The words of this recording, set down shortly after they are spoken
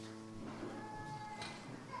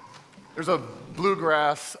There's a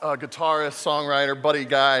bluegrass guitarist, songwriter, buddy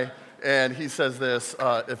guy, and he says this,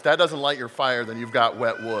 if that doesn't light your fire, then you've got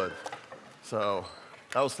wet wood. So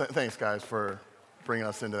that was thanks, guys, for bringing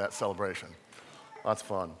us into that celebration. Lots of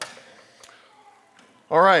fun.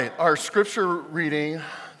 All right, our scripture reading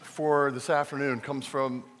for this afternoon comes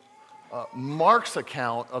from Mark's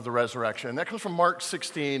account of the resurrection. That comes from Mark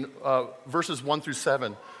 16, verses 1 through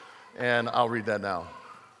 7, and I'll read that now.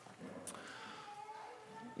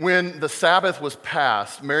 When the Sabbath was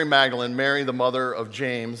passed, Mary Magdalene, Mary the mother of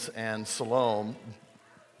James, and Salome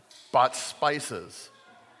bought spices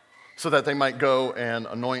so that they might go and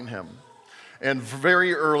anoint him. And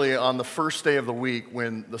very early on the first day of the week,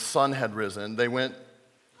 when the sun had risen, they went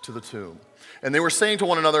to the tomb. And they were saying to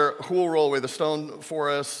one another, "Who will roll away the stone for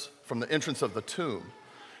us from the entrance of the tomb?"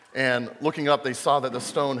 And looking up, they saw that the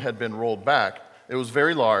stone had been rolled back. It was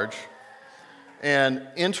very large. And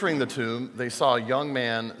entering the tomb, they saw a young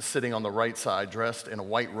man sitting on the right side, dressed in a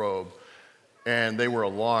white robe, and they were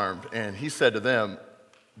alarmed. And he said to them,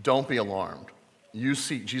 "Don't be alarmed. You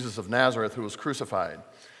seek Jesus of Nazareth, who was crucified.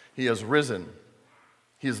 He has risen.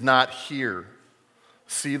 He is not here.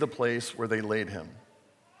 See the place where they laid him.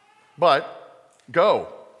 But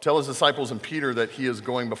go, tell his disciples and Peter that he is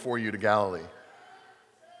going before you to Galilee.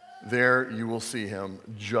 There you will see him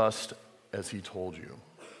just as he told you."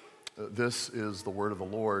 This is the word of the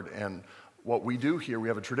Lord, and what we do here, we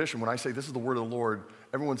have a tradition. When I say this is the word of the Lord,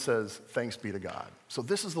 everyone says, "Thanks be to God." So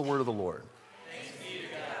this is the word of the Lord. Thanks be to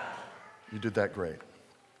God. You did that great.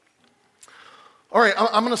 All right,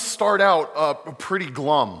 I'm going to start out pretty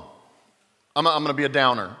glum. I'm going to be a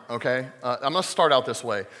downer, okay? I'm going to start out this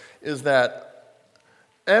way, is that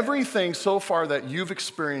everything so far that you've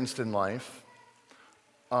experienced in life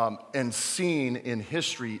and seen in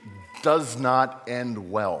history does not end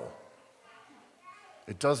well.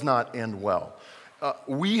 It does not end well.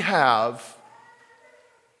 We have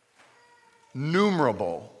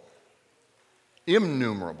innumerable,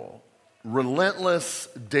 relentless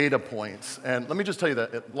data points. And let me just tell you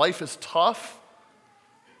that life is tough.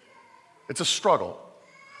 It's a struggle.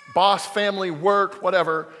 Boss, family, work,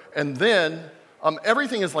 whatever. And then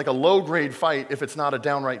everything is like a low-grade fight if it's not a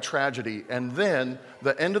downright tragedy. And then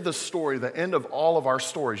the end of the story, the end of all of our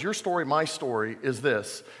stories, your story, my story, is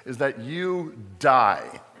this, is that you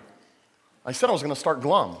die. I said I was going to start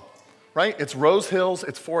glum, right? It's Rose Hills,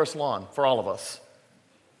 it's Forest Lawn for all of us.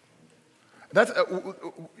 That's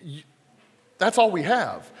all we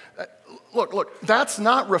have. Look, that's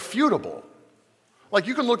not refutable. Like,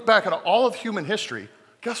 you can look back at all of human history.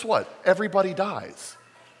 Guess what? Everybody dies.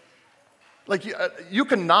 Like, you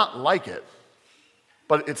can not like it,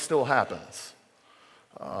 but it still happens.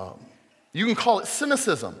 You can call it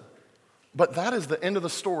cynicism, but that is the end of the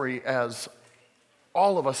story, as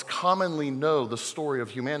all of us commonly know the story of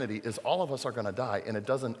humanity is all of us are going to die, and it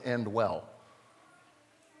doesn't end well.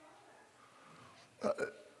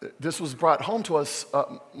 This was brought home to us,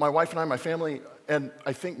 my wife and I, my family, and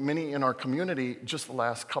I think many in our community just the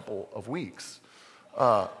last couple of weeks.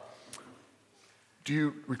 Do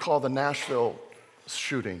you recall the Nashville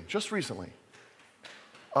shooting just recently?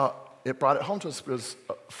 It brought it home to us because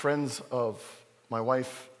friends of my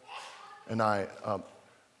wife and I,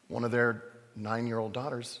 one of their 9-year-old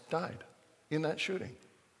daughters died in that shooting.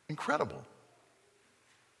 Incredible.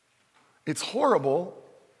 It's horrible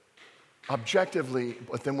objectively,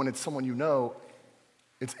 but then when it's someone you know,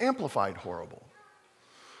 it's amplified horrible.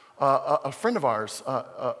 A friend of ours,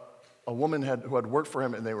 a woman who had worked for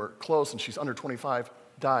him and they were close, and she's under 25,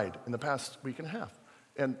 died in the past week and a half.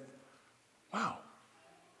 And wow.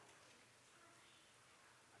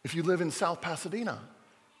 If you live in South Pasadena,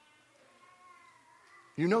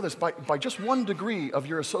 you know this, by just 1 degree of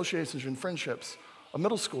your associations and friendships, a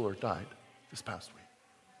middle schooler died this past week.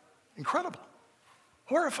 Incredible.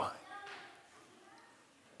 Horrifying.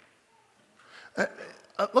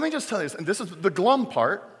 Let me just tell you this, and this is the glum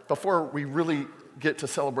part before we really get to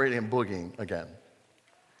celebrating and boogieing again.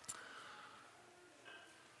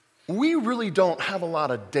 We really don't have a lot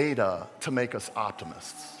of data to make us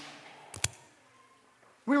optimists.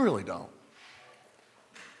 We really don't.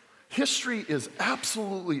 History is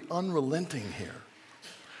absolutely unrelenting here.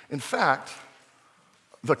 In fact,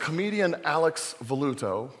 the comedian Alex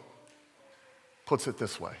Voluto puts it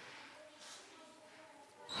this way.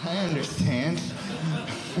 I understand.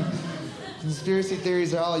 Conspiracy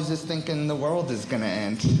theories are always just thinking the world is going to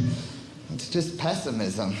end. It's just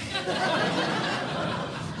pessimism.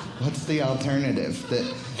 What's the alternative?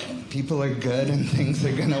 That people are good and things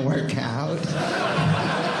are going to work out?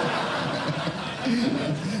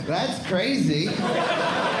 That's crazy.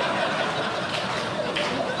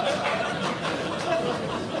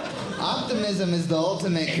 optimism is the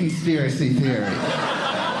ultimate conspiracy theory.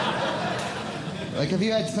 Like, have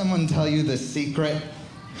you had someone tell you the secret?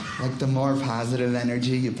 Like, the more positive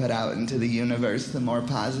energy you put out into the universe, the more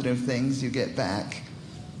positive things you get back.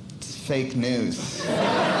 It's fake news. It's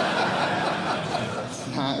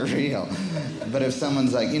not real. But if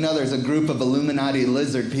someone's like, there's a group of Illuminati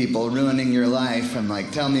lizard people ruining your life, I'm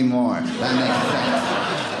like, tell me more. That makes sense.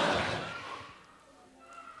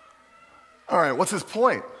 All right, what's his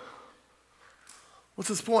point? What's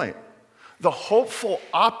his point? The hopeful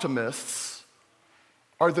optimists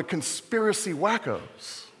are the conspiracy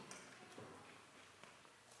wackos.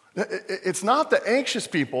 It's not the anxious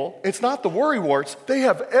people. It's not the worrywarts. They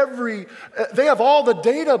have all the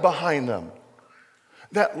data behind them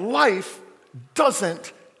that life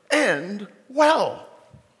doesn't end well.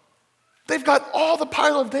 They've got all the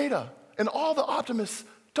pile of data, and all the optimists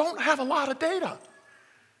don't have a lot of data.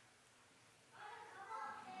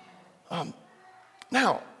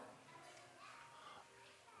 Now,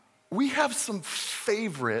 we have some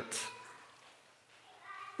favorite,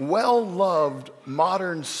 well-loved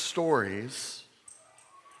modern stories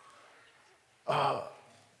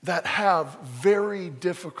that have very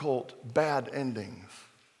difficult bad endings,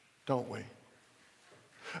 don't we?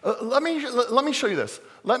 Let me show you this.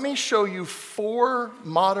 Let me show you 4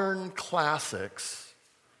 modern classics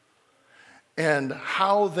and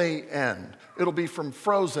how they end. It'll be from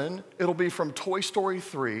Frozen, it'll be from Toy Story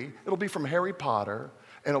 3, it'll be from Harry Potter,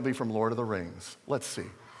 and it'll be from Lord of the Rings. Let's see.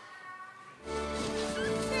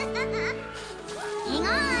 Hang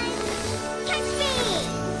on. Catch me.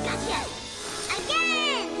 Gotcha.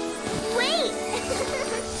 Again. Wait.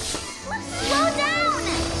 Slow down.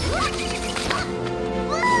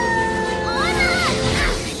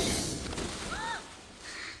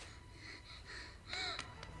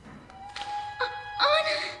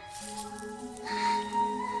 Anna.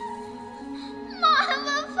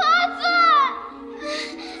 Mama, Papa.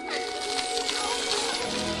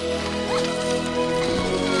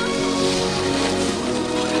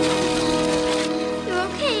 You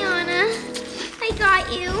okay, Anna? I got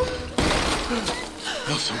you.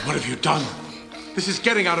 Elsa, what have you done? This is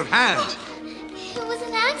getting out of hand. It was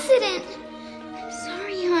an accident. I'm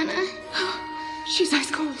sorry, Anna. She's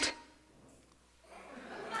ice cold.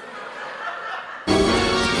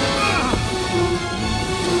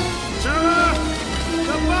 Sarah!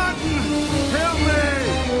 The button! Help me!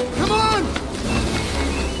 Come on!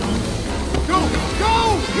 Go! Go!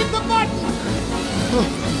 Hit the button!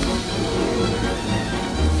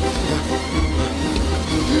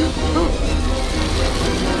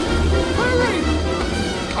 Hurry!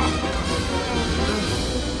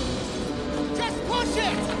 Just push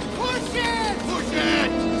it! Push it! Push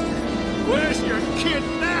it! Where's your kid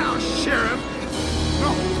now, Sheriff?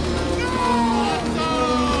 No! No! No!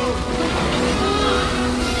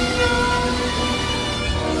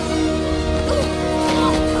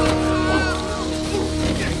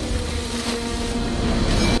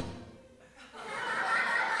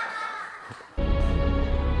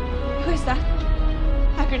 Who is that?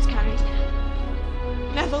 Hagrid's carried.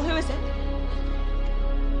 Neville, who is it?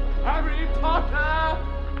 Harry Potter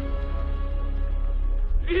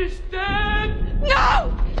is dead!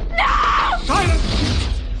 No! No!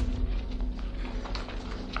 Silence!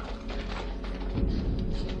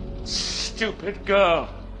 Stupid girl.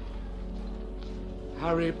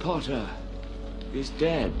 Harry Potter is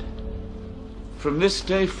dead. From this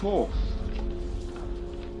day forth,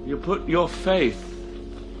 you put your faith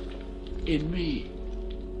in me.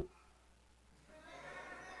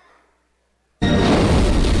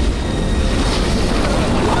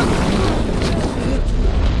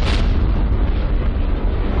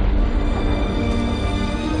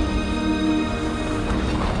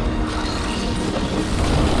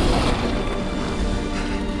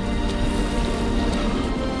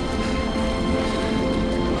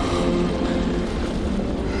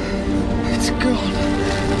 It's gone.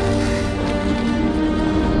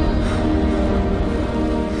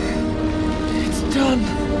 It's done.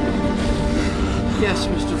 Yes,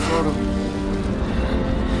 Mr. Frodo.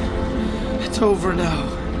 It's over now.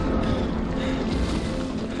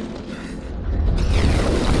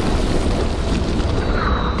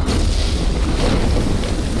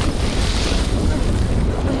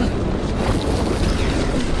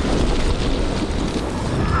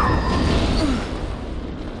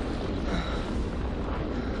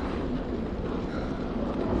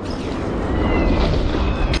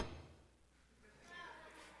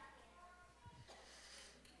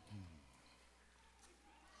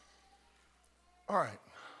 All right.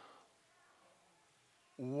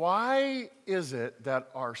 Why is it that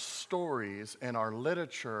our stories and our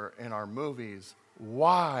literature and our movies,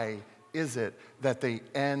 why is it that they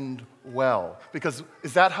end well? Because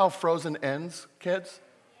is that how Frozen ends, kids?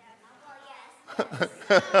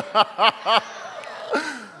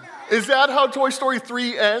 Is that how Toy Story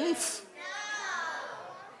 3 ends?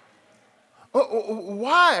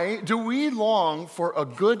 Why do we long for a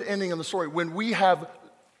good ending of the story when we have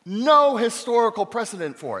no historical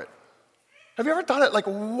precedent for it? Have you ever thought it like,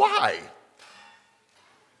 why?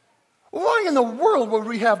 Why in the world would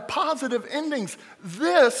we have positive endings?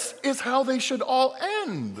 This is how they should all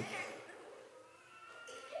end.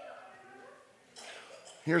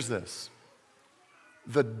 Here's this.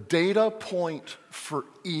 The data point for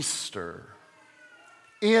Easter,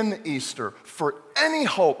 in Easter, for any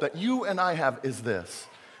hope that you and I have is this,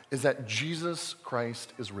 is that Jesus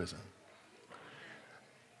Christ is risen.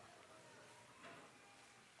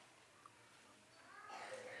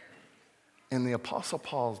 And the Apostle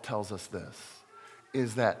Paul tells us this,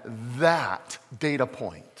 is that data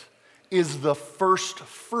point is the first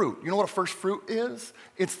fruit. You know what a first fruit is?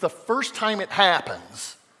 It's the first time it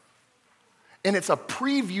happens. And it's a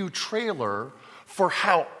preview trailer for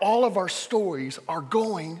how all of our stories are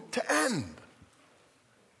going to end.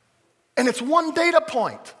 And it's one data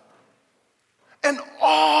point. And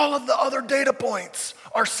all of the other data points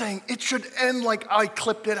are saying it should end like I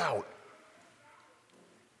clipped it out.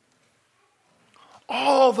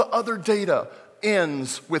 All the other data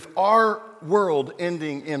ends with our world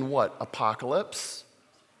ending in what? Apocalypse,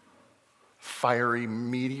 fiery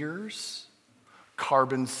meteors,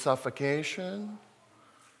 carbon suffocation,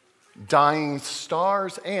 dying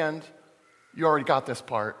stars, and, you already got this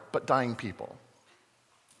part, but dying people.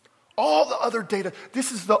 All the other data,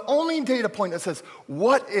 this is the only data point that says,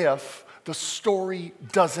 what if the story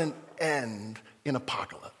doesn't end in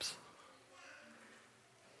apocalypse?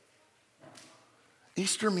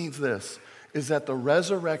 Easter means this, is that the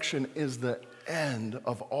resurrection is the end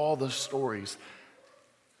of all the stories.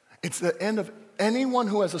 It's the end of anyone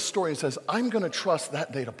who has a story and says, I'm going to trust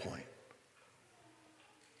that data point.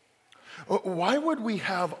 Why would we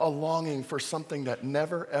have a longing for something that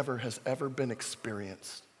never, ever has ever been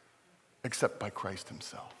experienced except by Christ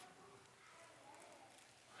himself?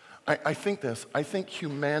 I think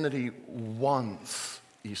humanity wants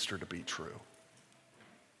Easter to be true.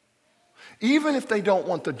 Even if they don't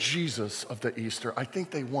want the Jesus of the Easter, I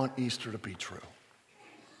think they want Easter to be true.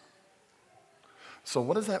 So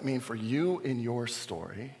what does that mean for you in your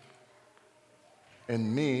story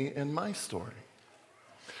and me in my story?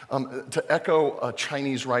 To echo a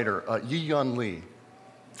Chinese writer, Yi-Yun Lee,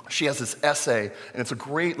 she has this essay, and it's a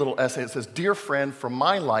great little essay. It says, "Dear friend, from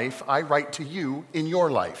my life, I write to you in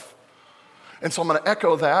your life." And so I'm going to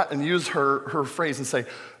echo that and use her phrase and say,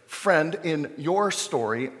 friend, in your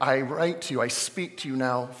story, I write to you, I speak to you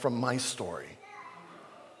now from my story.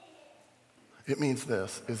 It means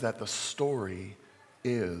this, is that the story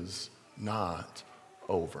is not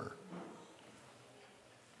over.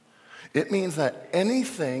 It means that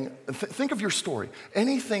anything, think of your story,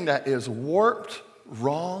 anything that is warped,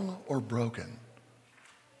 wrong, or broken,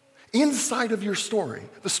 inside of your story,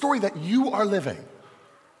 the story that you are living,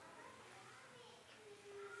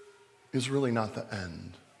 is really not the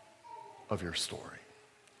end of your story.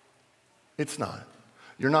 It's not.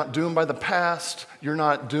 You're not doomed by the past. You're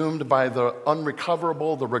not doomed by the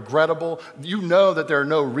unrecoverable, the regrettable. You know that there are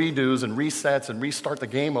no redos and resets and restart the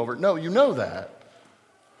game over. No, you know that.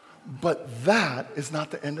 But that is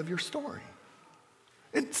not the end of your story.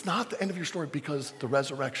 It's not the end of your story because the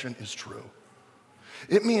resurrection is true.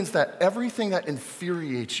 It means that everything that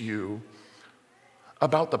infuriates you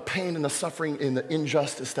about the pain and the suffering and the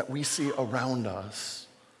injustice that we see around us,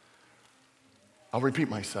 I'll repeat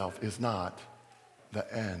myself, is not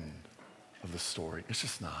the end of the story. It's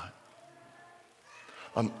just not.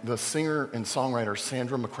 The singer and songwriter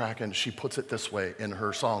Sandra McCracken, she puts it this way in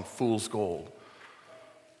her song, Fool's Gold.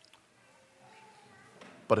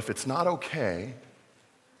 But if it's not okay,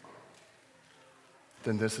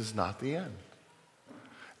 then this is not the end.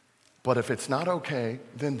 But if it's not okay,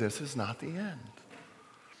 then this is not the end.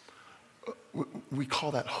 We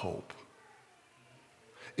call that hope.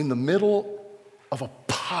 In the middle of a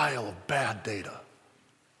pile of bad data,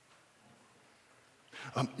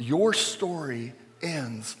 your story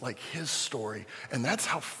ends like his story, and that's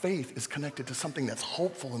how faith is connected to something that's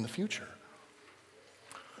hopeful in the future.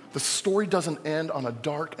 The story doesn't end on a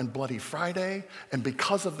dark and bloody Friday, and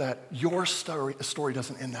because of that, your story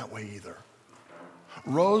doesn't end that way either.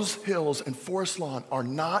 Rose Hills and Forest Lawn are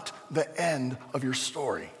not the end of your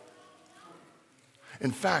story.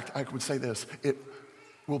 In fact, I would say this,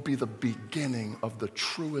 will be the beginning of the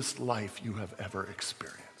truest life you have ever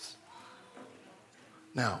experienced.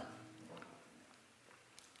 Now,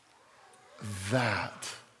 that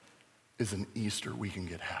is an Easter we can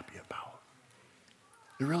get happy about.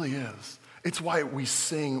 It really is. It's why we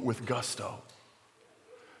sing with gusto.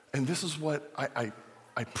 And this is what I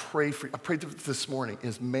pray for. I prayed this morning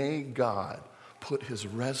is may God put his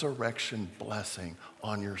resurrection blessing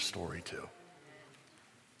on your story too.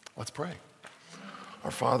 Let's pray.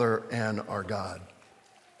 Our Father and our God,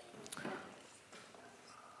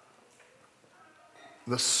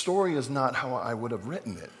 the story is not how I would have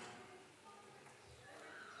written it.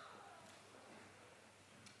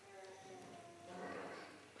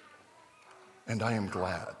 And I am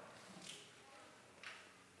glad.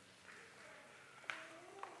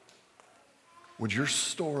 Would your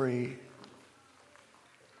story,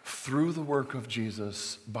 through the work of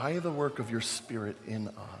Jesus, by the work of your Spirit in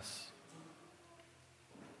us,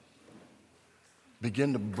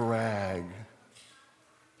 begin to brag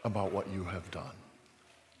about what you have done.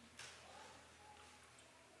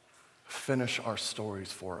 Finish our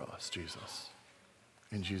stories for us, Jesus.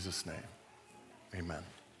 In Jesus' name, amen.